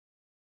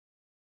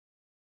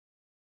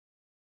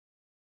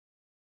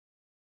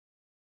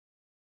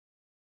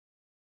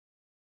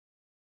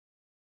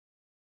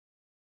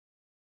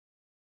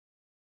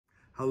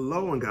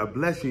Hello and God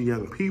bless you,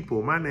 young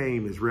people. My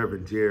name is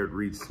Reverend Jared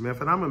Reed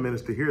Smith, and I'm a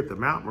minister here at the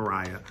Mount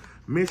Moriah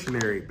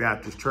Missionary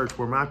Baptist Church,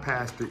 where my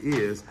pastor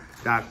is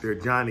Dr.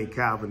 Johnny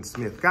Calvin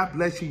Smith. God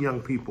bless you, young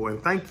people,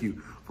 and thank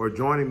you for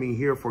joining me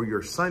here for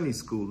your Sunday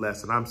school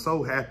lesson. I'm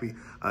so happy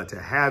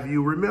to have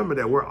you. Remember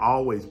that we're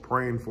always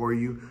praying for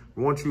you.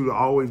 We want you to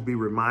always be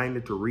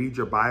reminded to read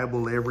your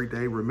Bible every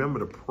day. Remember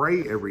to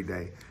pray every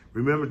day.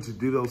 Remember to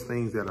do those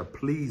things that are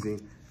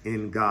pleasing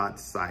in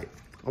God's sight.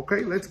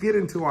 Okay, let's get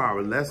into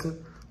our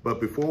lesson.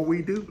 But before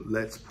we do,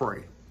 let's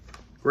pray.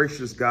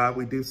 Gracious God,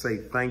 we do say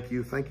thank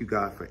you. Thank you,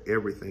 God, for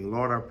everything.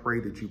 Lord, I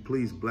pray that you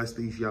please bless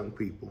these young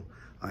people.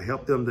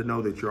 Help them to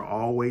know that you're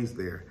always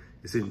there.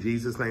 It's in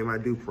Jesus' name I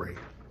do pray.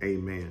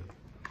 Amen.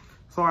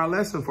 So our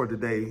lesson for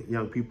today,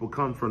 young people,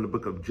 comes from the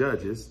book of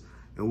Judges.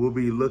 And we'll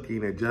be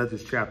looking at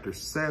Judges chapter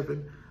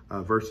 7,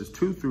 verses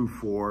 2 through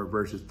 4,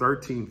 verses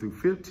 13 through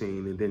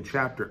 15, and then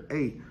chapter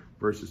 8,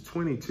 verses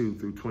 22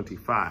 through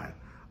 25.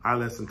 Our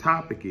lesson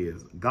topic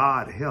is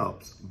God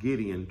helps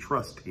Gideon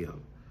trust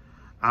him.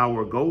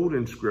 Our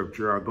golden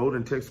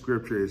text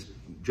scripture is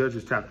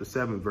Judges chapter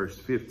 7, verse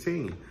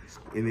 15.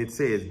 And it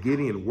says,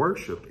 Gideon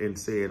worshiped and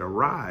said,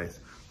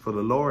 "Arise, for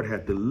the Lord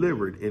hath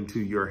delivered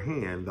into your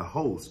hand the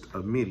host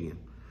of Midian."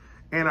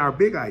 And our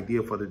big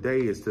idea for today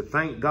is to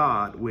thank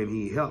God when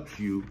he helps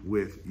you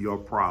with your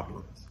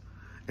problems.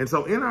 And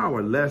so in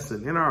our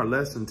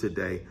lesson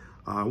today,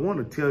 I want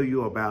to tell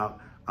you about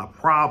a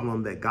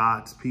problem that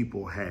God's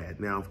people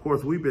had. Now, of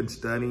course, we've been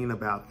studying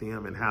about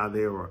them and how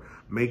they were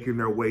making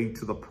their way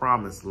to the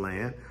promised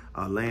land,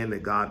 a land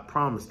that God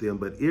promised them.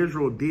 But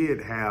Israel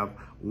did have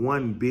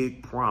one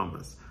big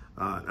promise.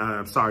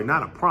 I'm sorry,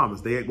 not a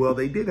promise. They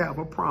did have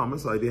a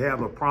promise. They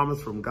have a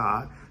promise from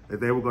God that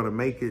they were going to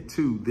make it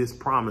to this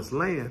promised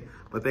land.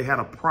 But they had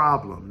a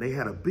problem. They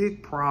had a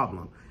big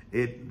problem.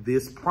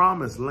 This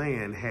promised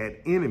land had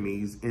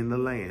enemies in the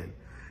land.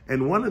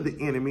 And one of the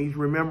enemies,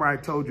 remember I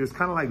told you, it's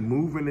kind of like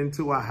moving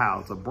into a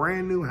house, a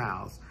brand new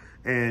house,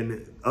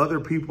 and other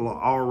people are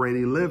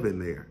already living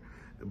there.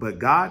 But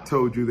God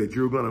told you that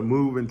you're going to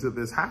move into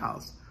this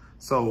house.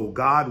 So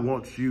God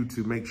wants you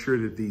to make sure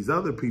that these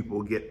other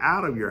people get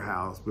out of your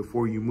house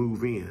before you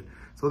move in.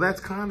 So that's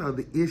kind of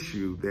the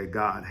issue that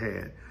God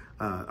had,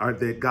 or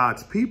that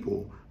God's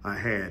people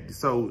had.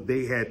 So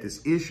they had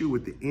this issue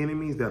with the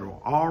enemies that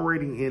are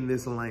already in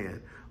this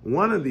land.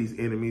 One of these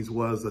enemies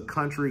was a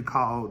country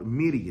called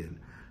Midian.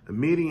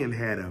 Midian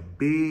had a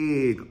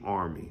big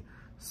army.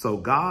 So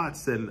God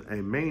sent a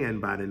man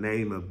by the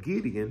name of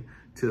Gideon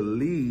to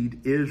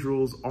lead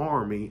Israel's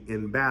army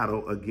in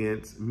battle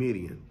against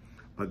Midian.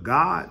 But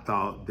God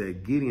thought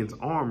that Gideon's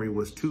army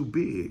was too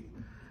big.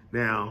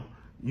 Now,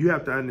 you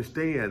have to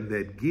understand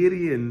that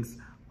Gideon's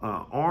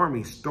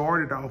army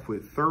started off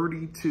with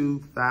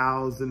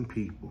 32,000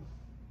 people.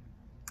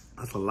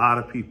 That's a lot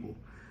of people.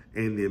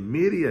 And the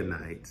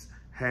Midianites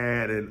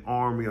had an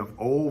army of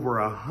over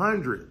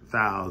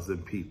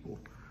 100,000 people.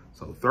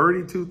 So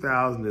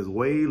 32,000 is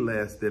way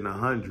less than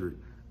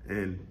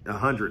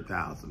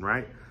 100,000,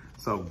 right?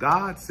 So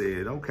God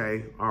said,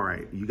 okay, all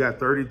right, you got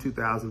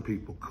 32,000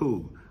 people,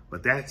 cool,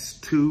 but that's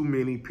too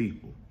many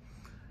people.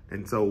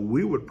 And so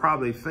we would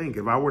probably think,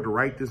 if I were to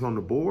write this on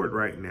the board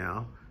right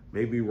now,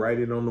 maybe write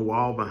it on the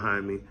wall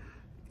behind me,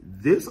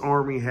 this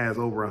army has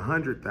over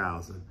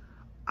 100,000.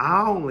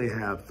 I only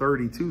have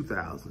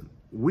 32,000.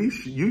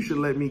 You should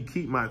let me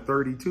keep my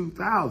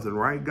 32,000,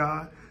 right,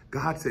 God?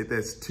 God said,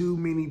 that's too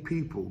many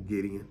people,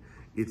 Gideon.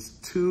 It's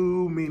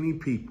too many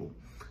people.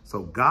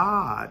 So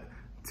God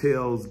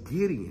tells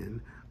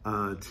Gideon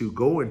to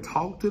go and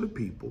talk to the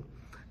people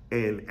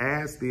and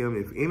ask them,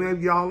 if any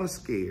of y'all are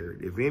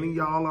scared, if any of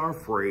y'all are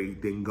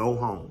afraid, then go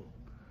home.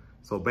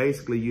 So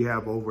basically you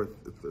have over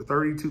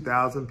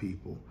 32,000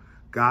 people.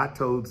 God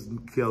tells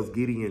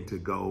Gideon to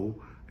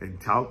go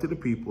and talk to the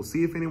people,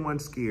 see if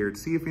anyone's scared,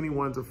 see if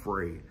anyone's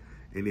afraid.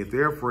 And if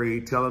they're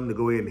afraid, tell them to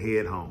go ahead and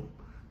head home.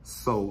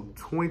 So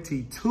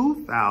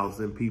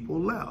 22,000 people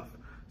left.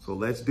 So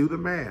let's do the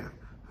math.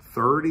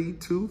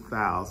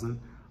 32,000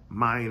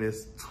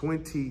 minus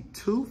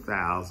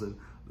 22,000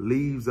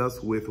 leaves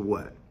us with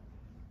what?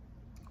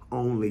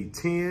 Only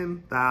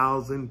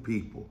 10,000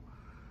 people.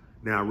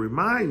 Now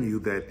remind you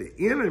that the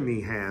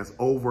enemy has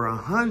over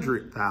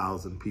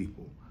 100,000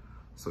 people.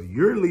 So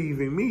you're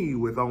leaving me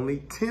with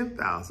only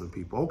 10,000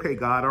 people. Okay,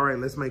 God, all right,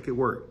 let's make it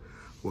work.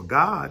 Well,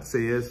 God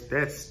says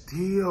that's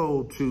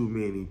still too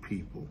many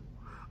people.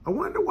 I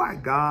wonder why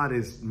God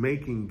is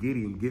making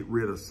Gideon get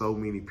rid of so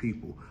many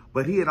people.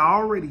 But he had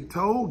already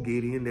told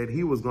Gideon that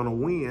he was going to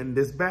win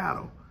this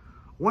battle.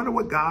 Wonder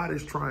what God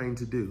is trying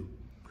to do.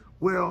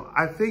 Well,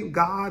 I think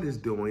God is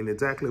doing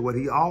exactly what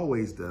he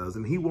always does.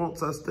 And he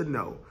wants us to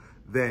know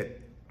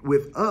that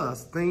with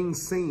us, things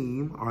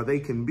seem, or they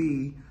can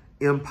be,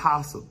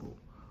 impossible.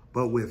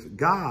 But with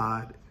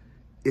God,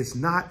 it's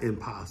not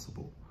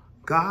impossible.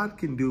 God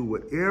can do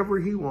whatever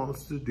he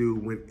wants to do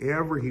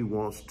whenever he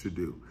wants to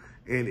do.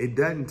 And it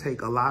doesn't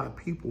take a lot of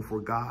people for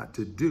God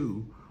to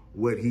do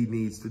what he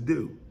needs to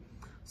do.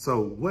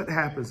 So what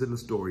happens in the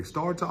story?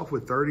 Starts off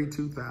with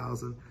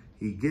 32,000.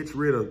 He gets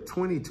rid of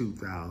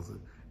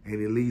 22,000 and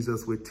he leaves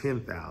us with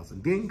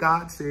 10,000. Then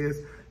God says,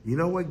 you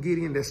know what,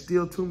 Gideon, there's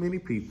still too many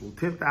people.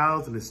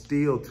 10,000 is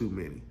still too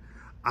many.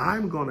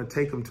 I'm going to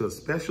take them to a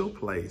special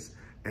place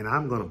and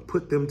I'm going to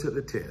put them to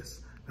the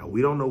test. Now,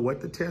 we don't know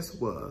what the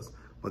test was,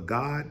 but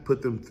God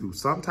put them through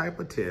some type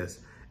of test.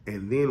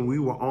 And then we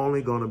were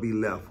only going to be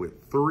left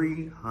with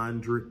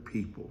 300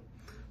 people.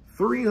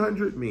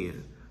 300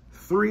 men,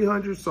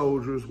 300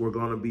 soldiers were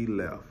going to be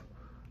left.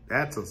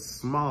 That's a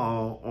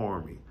small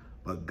army.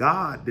 But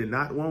God did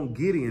not want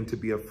Gideon to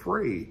be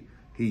afraid.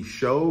 He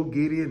showed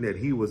Gideon that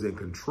he was in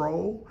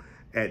control.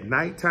 At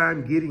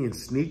nighttime, Gideon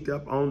sneaked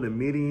up on the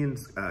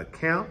Midian's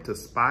camp to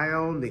spy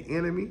on the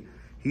enemy.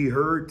 He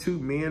heard two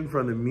men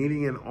from the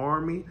Midian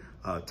army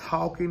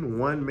talking.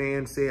 One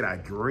man said, I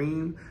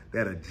dreamed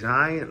that a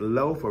giant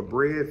loaf of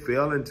bread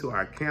fell into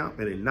our camp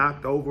and it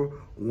knocked over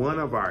one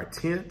of our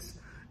tents.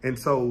 And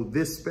so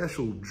this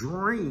special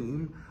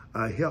dream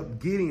helped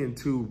Gideon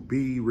to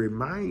be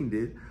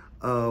reminded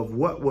of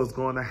what was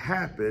going to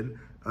happen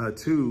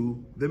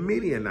to the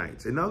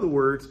Midianites. In other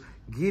words,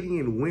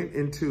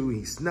 Gideon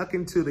he snuck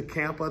into the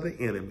camp of the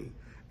enemy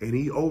and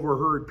he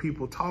overheard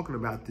people talking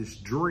about this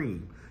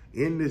dream.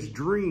 In this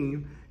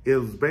dream, it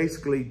was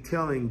basically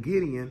telling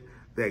Gideon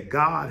that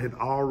God had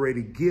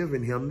already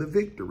given him the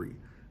victory.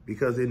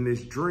 Because in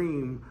this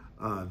dream,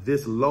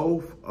 this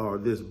loaf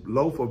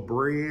of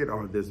bread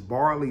or this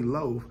barley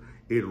loaf,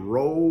 it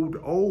rolled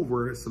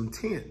over some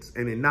tents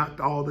and it knocked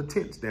all the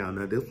tents down.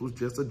 Now, this was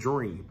just a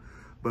dream.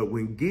 But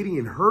when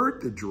Gideon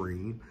heard the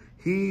dream,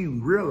 he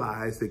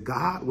realized that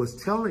God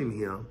was telling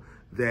him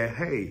that,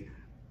 hey,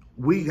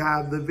 we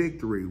have the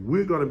victory.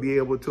 We're going to be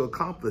able to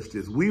accomplish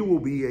this. We will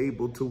be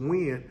able to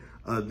win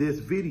this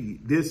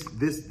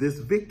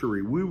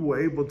victory. We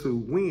were able to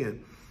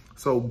win.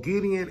 So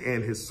Gideon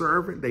and his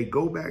servant, they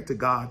go back to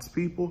God's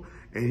people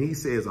and he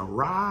says,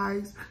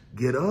 arise,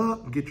 get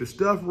up, get your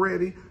stuff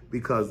ready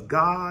because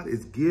God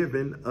is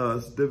giving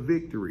us the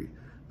victory.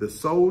 The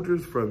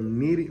soldiers from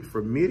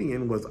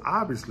Midian was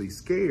obviously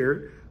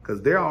scared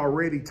because they're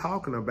already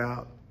talking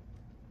about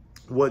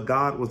what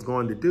God was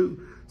going to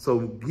do. So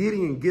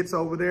Gideon gets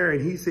over there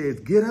and he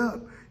says, get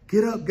up,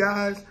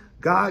 guys.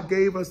 God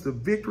gave us the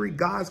victory.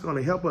 God's going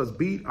to help us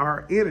beat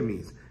our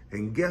enemies.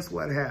 And guess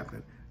what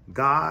happened?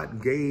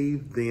 God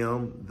gave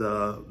them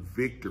the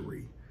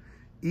victory.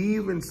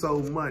 Even so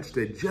much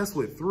that just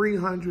with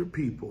 300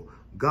 people,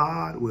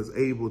 God was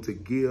able to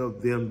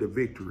give them the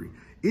victory.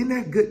 Isn't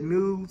that good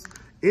news?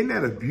 Isn't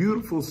that a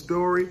beautiful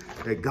story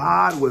that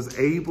God was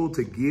able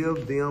to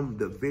give them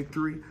the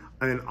victory?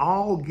 And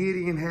all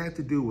Gideon had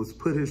to do was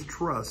put his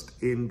trust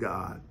in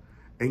God.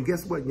 And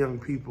guess what, young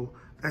people?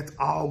 That's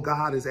all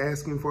God is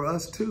asking for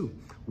us too.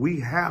 We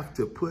have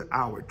to put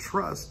our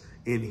trust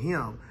in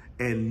him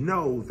and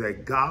know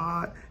that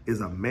God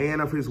is a man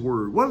of his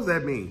word. What does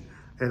that mean?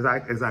 As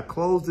I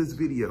close this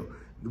video,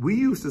 we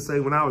used to say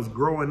when I was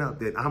growing up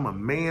that I'm a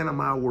man of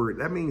my word.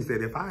 That means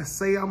that if I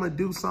say I'm going to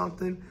do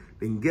something,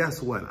 then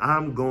guess what?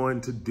 I'm going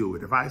to do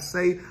it. If I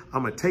say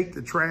I'm going to take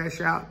the trash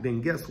out,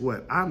 then guess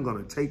what? I'm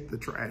going to take the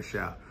trash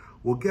out.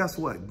 Well, guess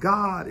what?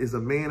 God is a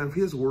man of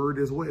his word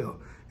as well.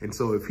 And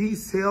so if he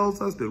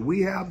tells us that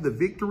we have the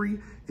victory,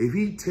 if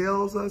he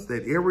tells us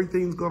that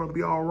everything's going to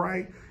be all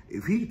right,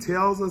 if he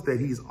tells us that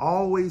he's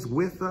always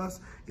with us,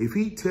 if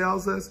he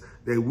tells us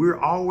that we're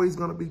always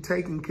going to be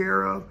taken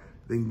care of,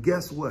 then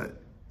guess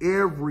what?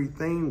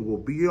 Everything will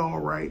be all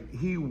right.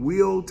 He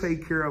will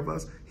take care of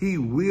us. He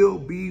will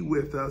be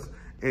with us,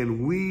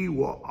 and we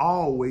will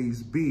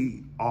always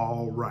be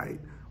all right.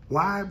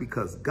 Why?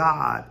 Because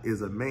God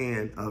is a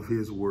man of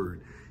his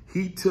word.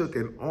 He took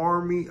an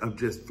army of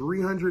just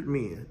 300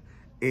 men,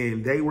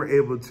 and they were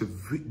able to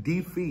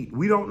defeat,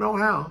 we don't know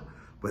how,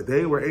 but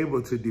they were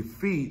able to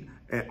defeat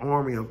an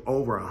army of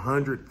over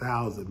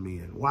 100,000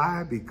 men.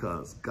 Why?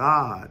 Because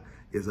God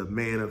is a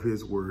man of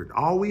his word.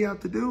 All we have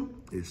to do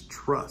is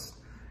trust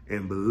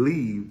and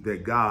believe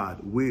that God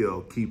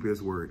will keep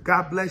his word.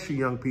 God bless you,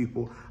 young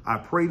people. I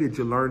pray that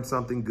you learned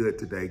something good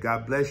today.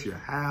 God bless you.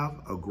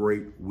 Have a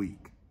great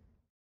week.